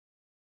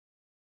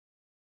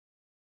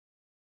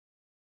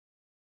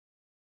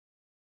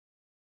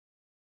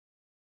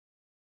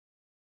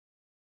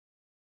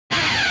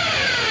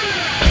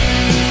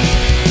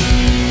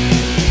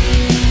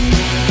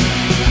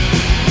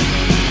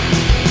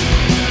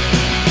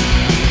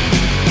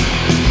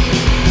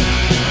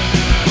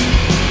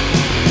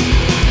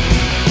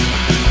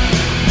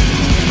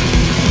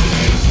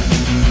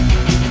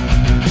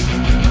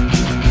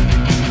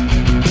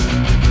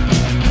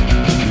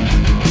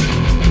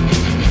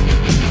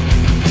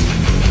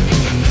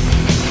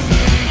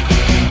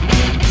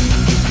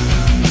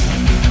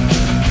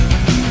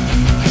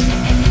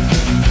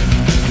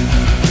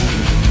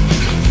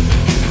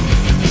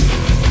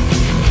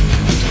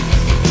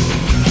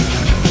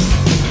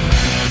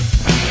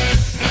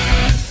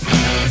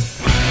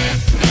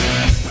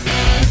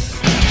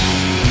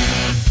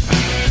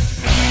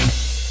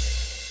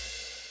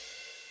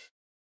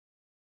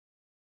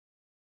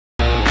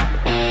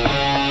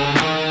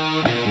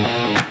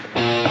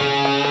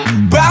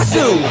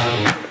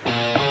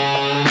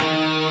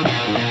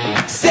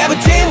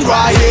17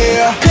 right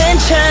here.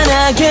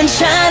 괜찮아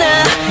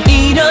괜찮아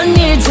이런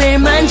일들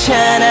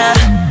많잖아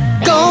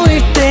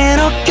꼬일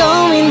대로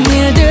꼬인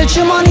일들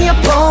주머니에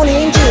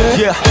보낸 줄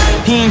yeah.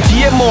 흰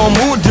뒤에 뭐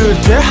묻을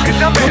때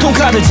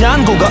교통카드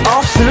잔고가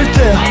없을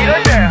때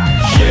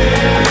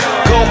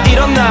꼭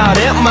이런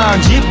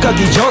날에만 집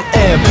가기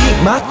전에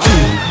빅 맞지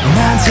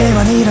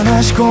나한테만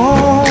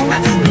일어나시고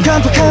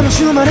깜빡하면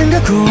주말은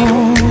가고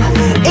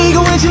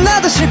이거 왠지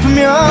나다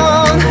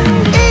싶으면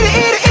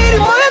이리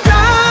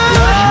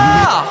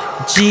모여라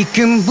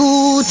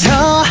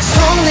지금부터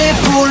손에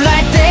불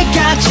날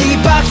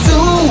때까지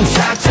박수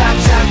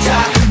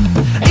착착착착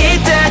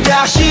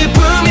이때다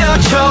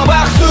싶으면 쳐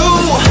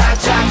박수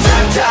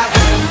착착착착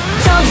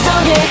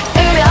저기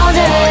이래 어제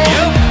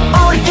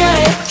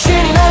우리끼리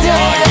신이 나지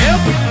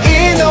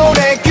이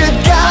노래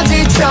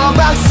끝까지 쳐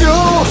박수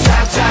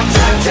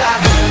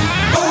착착착착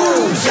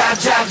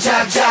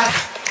착착착착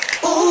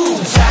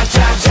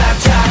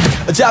착착착착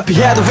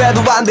어차피 해도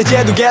안돼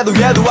쟤도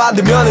해도 안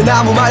되면은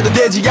아무 말도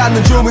되지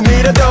않는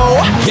주문이라도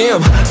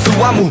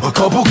김수화무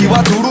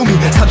거북이와 두루미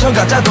삼천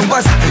가짜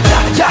동반사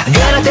야야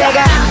그럴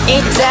때가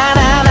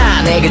있잖아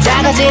나 내가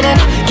작아지는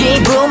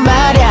기분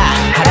말야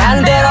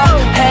하라는 대로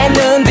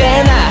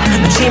했는데 나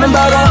눈치만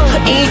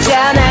보고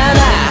있잖아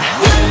나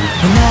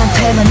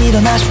나한테만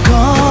일어나시고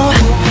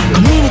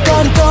고민이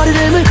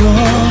거리를 물고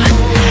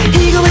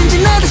이거 왠지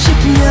나다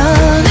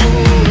싶으면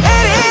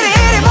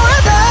이리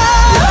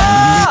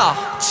모여라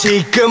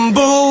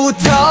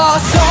지금부터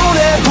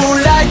손에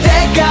불 날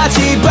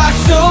때까지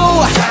박수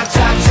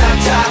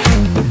착착착착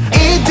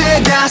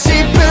이때다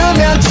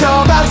싶으면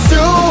쳐 박수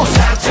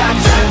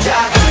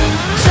착착착착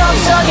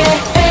저기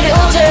이리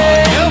오지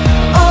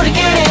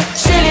우리끼리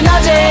신이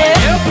나지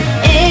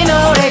이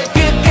노래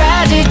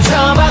끝까지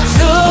쳐 박수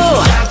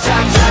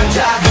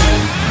착착착착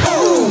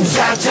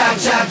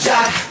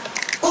착착착착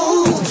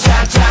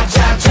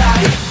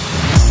착착착착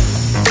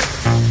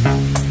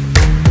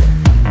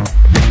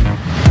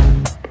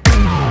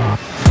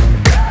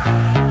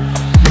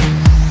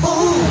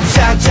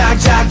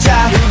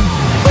착착착착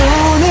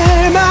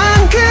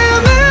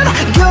오늘만큼은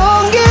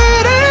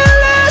용기를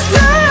내서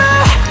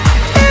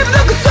입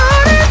닫고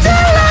소리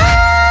질러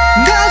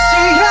다시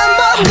한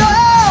번 더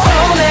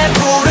손에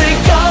불을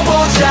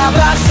꺼보자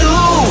박수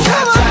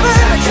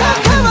착착착착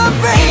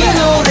이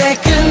노래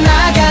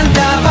끝나간다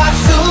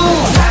박수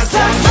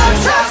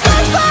착착착착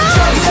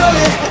저기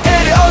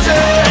이리 오지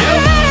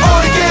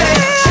우리끼리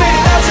신이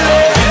나지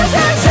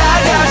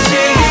다같이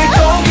이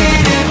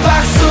동기를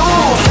박수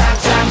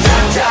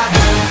착착착착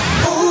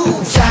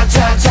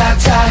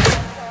착착착착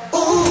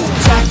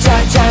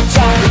착착착착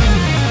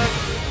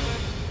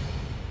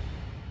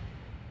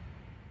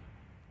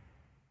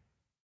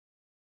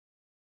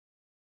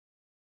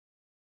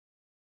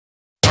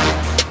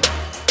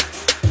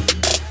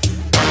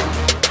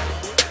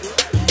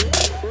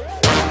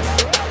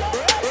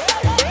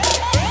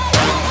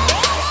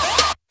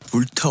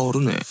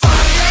불타오르네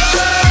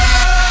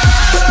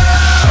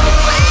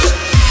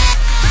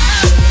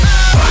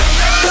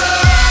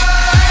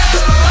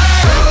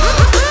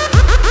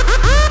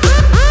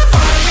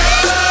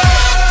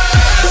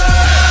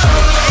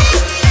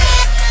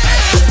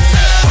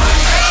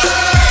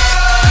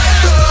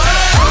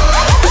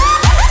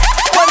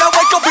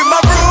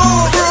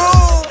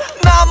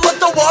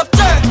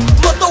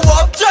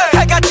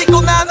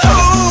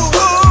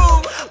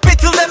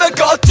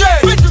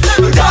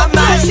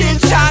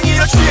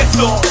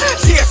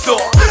취했어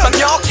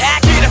막역해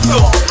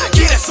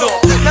길했어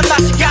난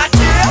맛이 같지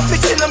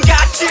미친놈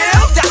같지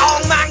다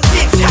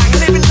엉망진창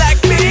living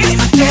like me 네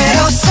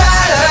멋대로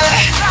살아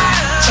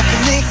자꾸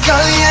네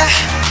거야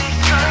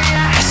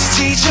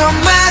애쓰지 좀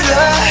말아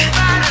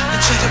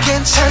어째도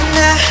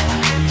괜찮아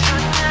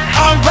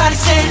Everybody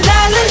say la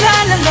la la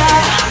la la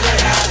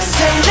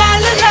say la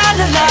la la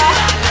la la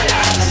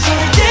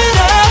소리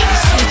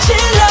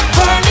질러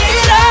burn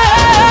it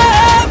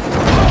up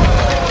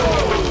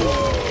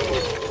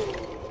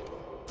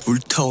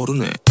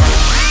불타오르네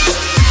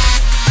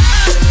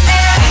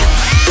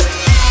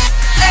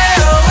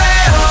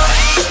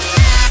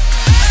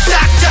싹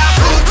다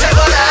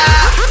불태워라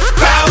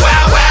wow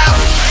wow wow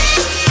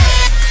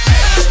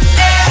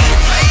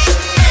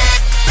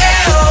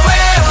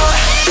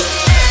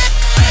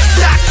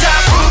싹 다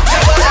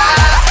불태워라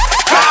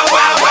wow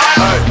wow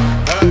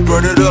wow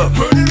burn it up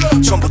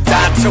전부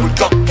다 태울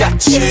것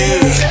같이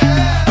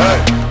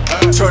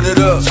turn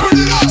it up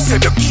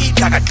새벽이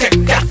다갈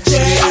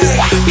때까지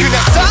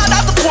그냥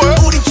살아도 보여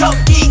우린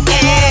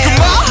저기에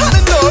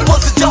그만하는 널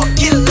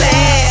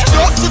원수적일래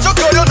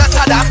수적거려 난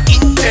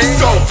사람인데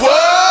So what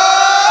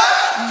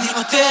네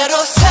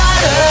멋대로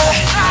살아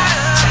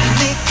잘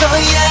네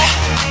거야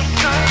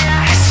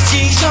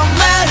애쓰지 좀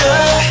말아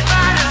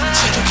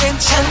쟤도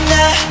괜찮아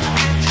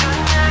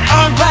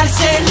Everybody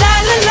say la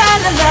la la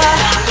la la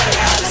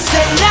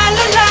say la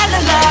la la la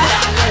la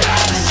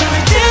소리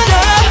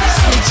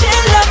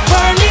질러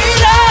burn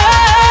it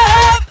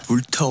up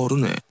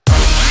불타오르네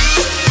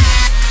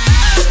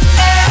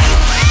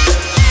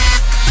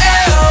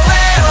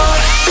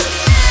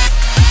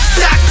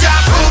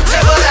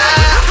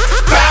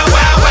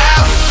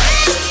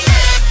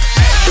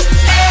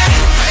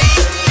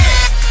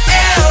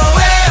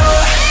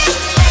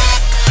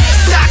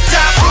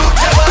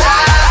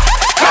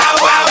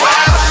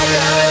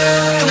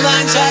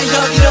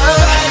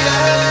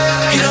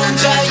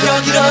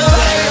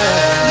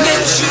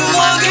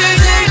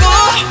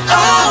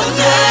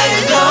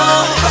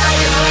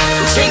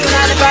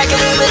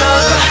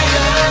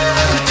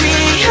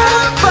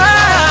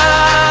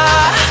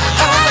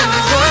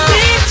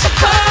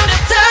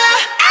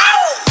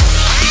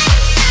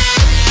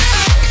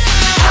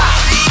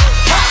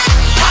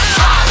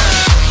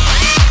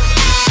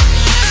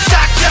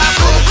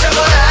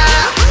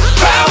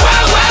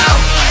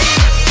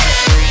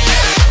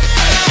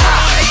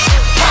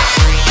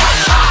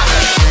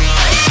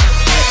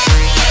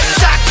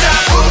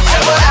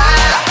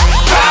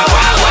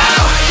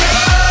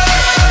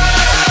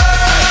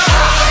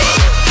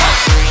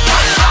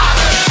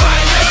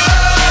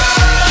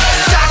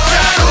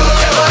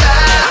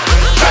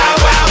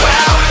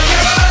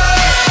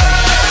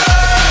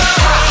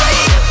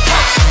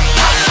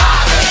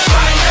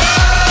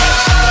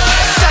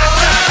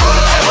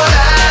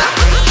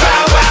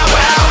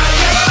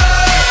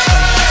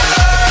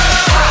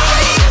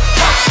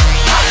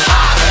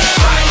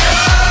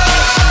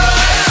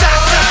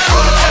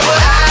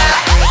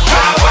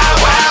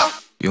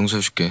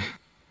용서해줄게.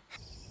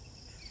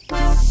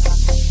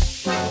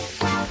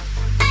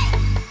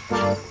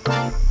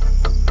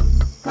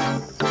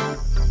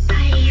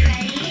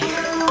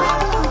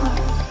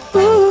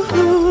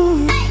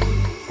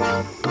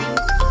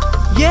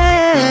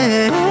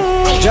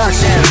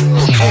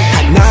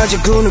 한낮에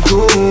꾸는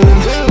꿈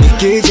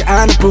믿기지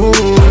않을 뿐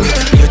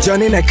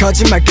여전히 내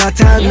거짓말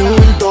같아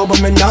눈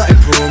떠보면 너의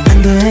품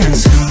And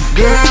dance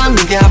Girl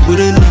네가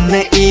부르는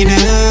내 이름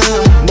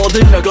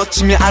모든 걸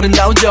거치며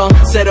아름다워져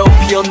새로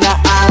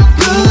피어나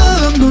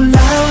꿈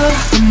놀라워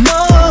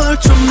뭘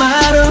좀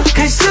알아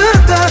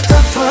갈수록 더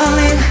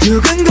falling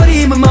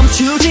두근거림은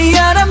멈추지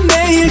않아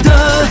매일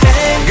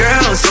더해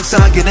Girl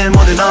속삭이는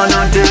모든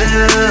언어들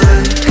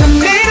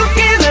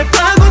감미롭게 날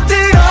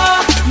파고들어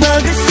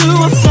막을 수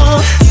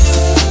없어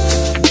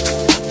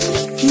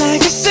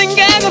나갈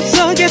생각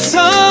없어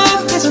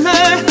계속해서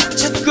날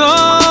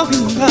찾고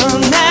있는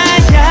건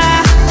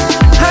나야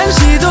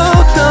한시도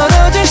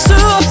떨어질 수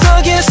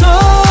없어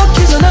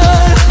계속해서 널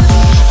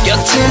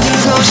곁에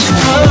두고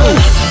싶어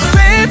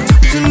Sweet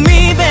talk to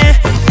me babe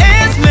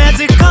It's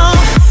magical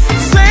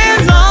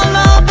Sweet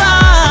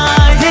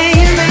lullaby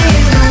매일매일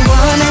널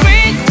원해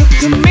Sweet talk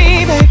to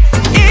me babe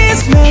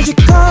It's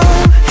magical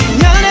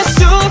연할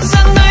수 없어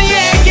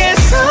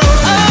너에게서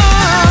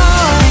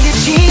내게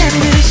취한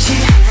듯이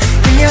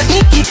그녀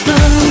이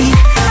기분이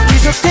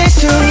계속될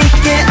수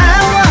있게 I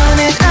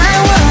want it I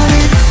want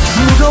it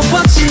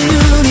무거워진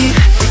눈이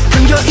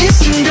감겨인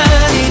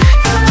순간이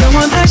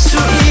영원할 수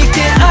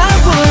있게 I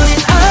want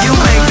it I You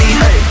want make it me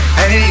hey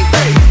hey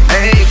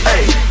hey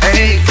hey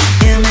hey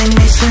You make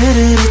me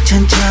스르르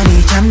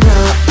천천히 잠들어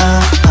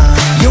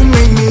You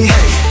make me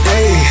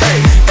hey hey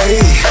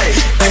hey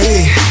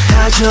hey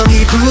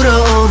다정히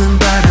불어오는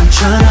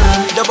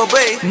바람처럼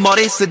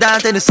머리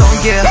쓰다대는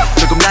손길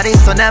조금 날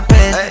있어 내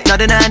앞에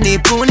나른한 이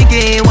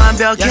분위기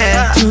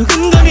완벽해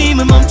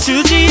두근거림은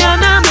멈추지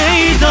않아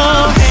매일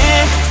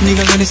더해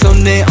네가 가는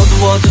손에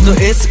어두워져도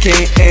it's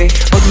okay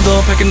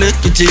어둠도 밝게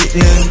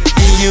느껴지는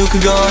이유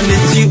그건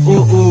it's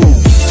you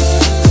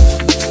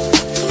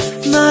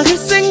막을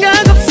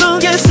생각 없어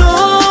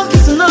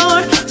계속해서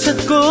널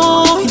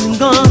찾고 있는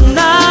건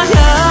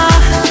나야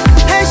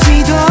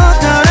한시도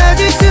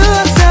떨어질 수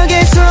없어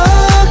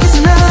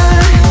계속해서 널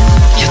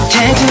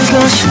곁에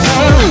두고 싶어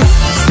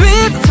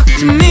Sweet talk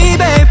to me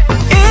babe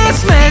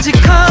It's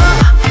magical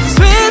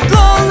Sweet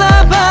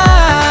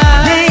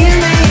lullaby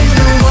매일매일 널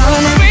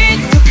원해 Sweet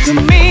talk to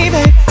me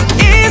babe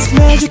It's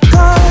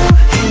magical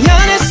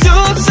연할 수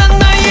없어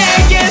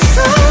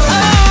너에게서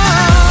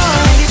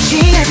내게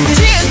취한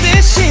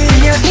듯이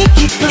그녀 이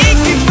기분이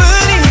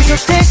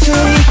계속될 수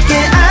있게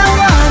I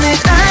want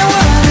it I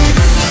want it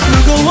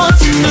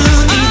무거워진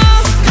눈이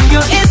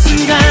감겨인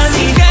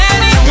순간이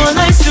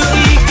영원할 수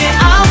있게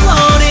I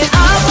want it I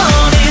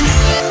want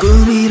it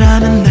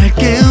꿈이라면 날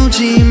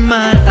깨우지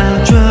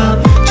말아줘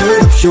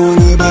Turn up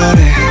your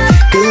body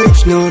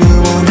끝없이 너를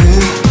원해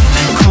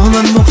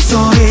달콤한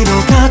목소리로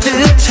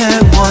가득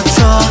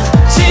채워줘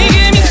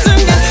지금 이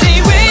순간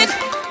stay with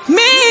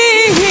me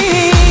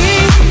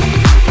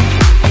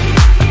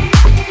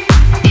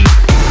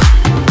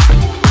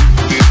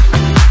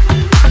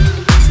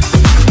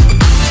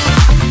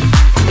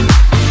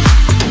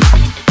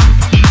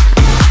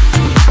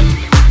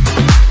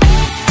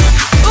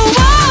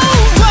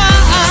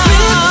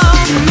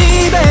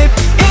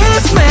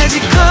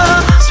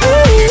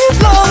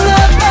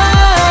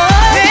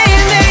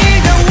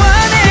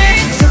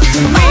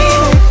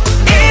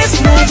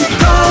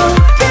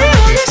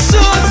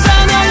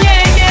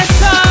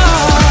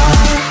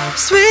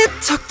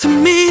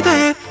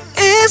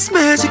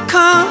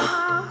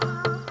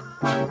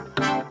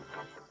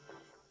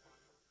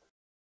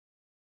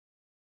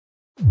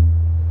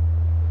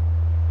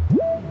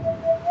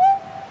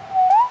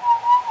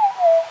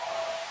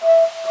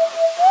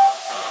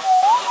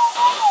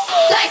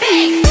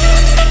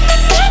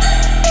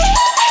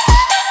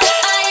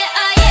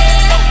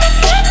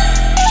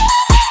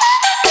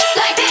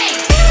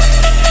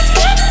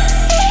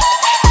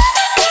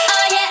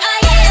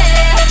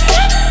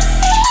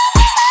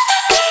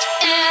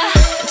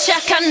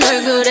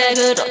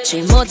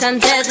못한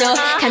태도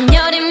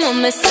간녀린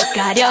몸에 쏙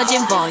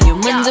가려진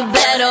볼륨은 두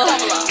배로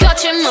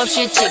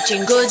거침없이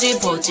찍힌 굳이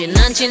보진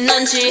않진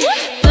않지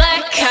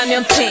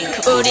블랙하면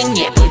핑크 우린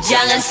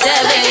예쁘장한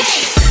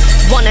savage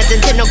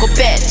원하던 대놓고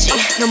뺐지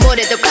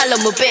너무래도 칼로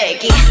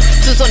무배기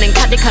두 손엔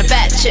가득한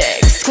fat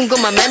chicks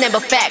궁금하면 해봐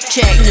fact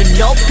check 눈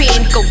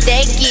높인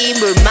꼭대기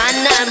물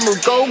만난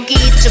물고기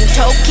좀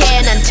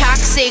톡해 난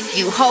toxic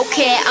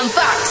유혹해 I'm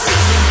foxy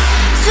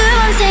두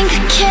번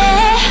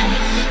생각해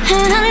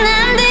흔한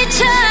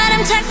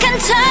남들처럼 착한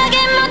척이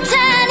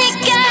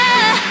못하니까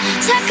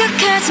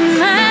착각하지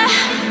마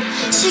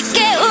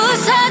쉽게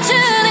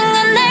웃어주는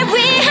건 날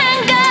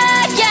위한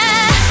거야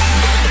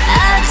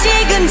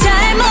아직은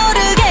잘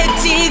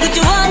모르겠지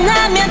그저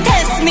원하면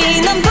test me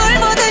넌 불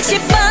보듯이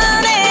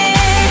뻔해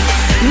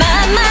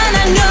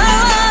만만한 걸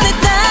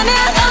원했다면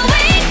I'll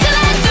wait till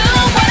I do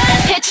what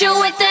I hit you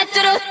with that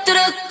뚜루뚜루뚜루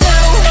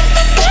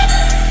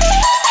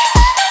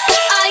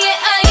Oh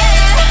yeah, oh yeah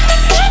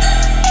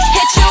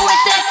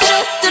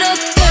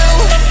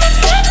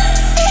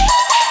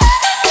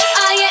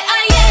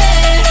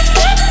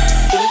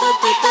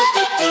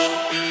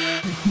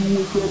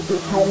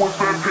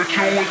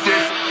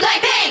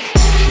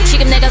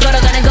지금 내가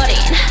걸어가는 거린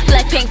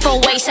Blackpink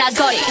 4-way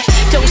사거리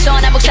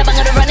동서남북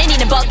사방으로 running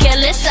이는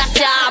버킷리스트 싹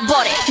다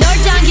버려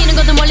널 당기는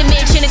것도 멀리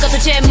미치는 것도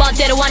제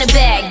멋대로 하는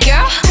bad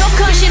girl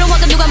조건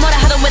싫어하고 누가 뭐라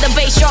하던 with a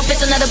bass drop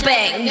it's another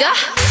banger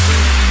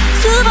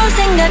두 번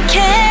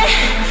생각해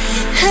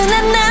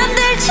흔한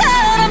남들처럼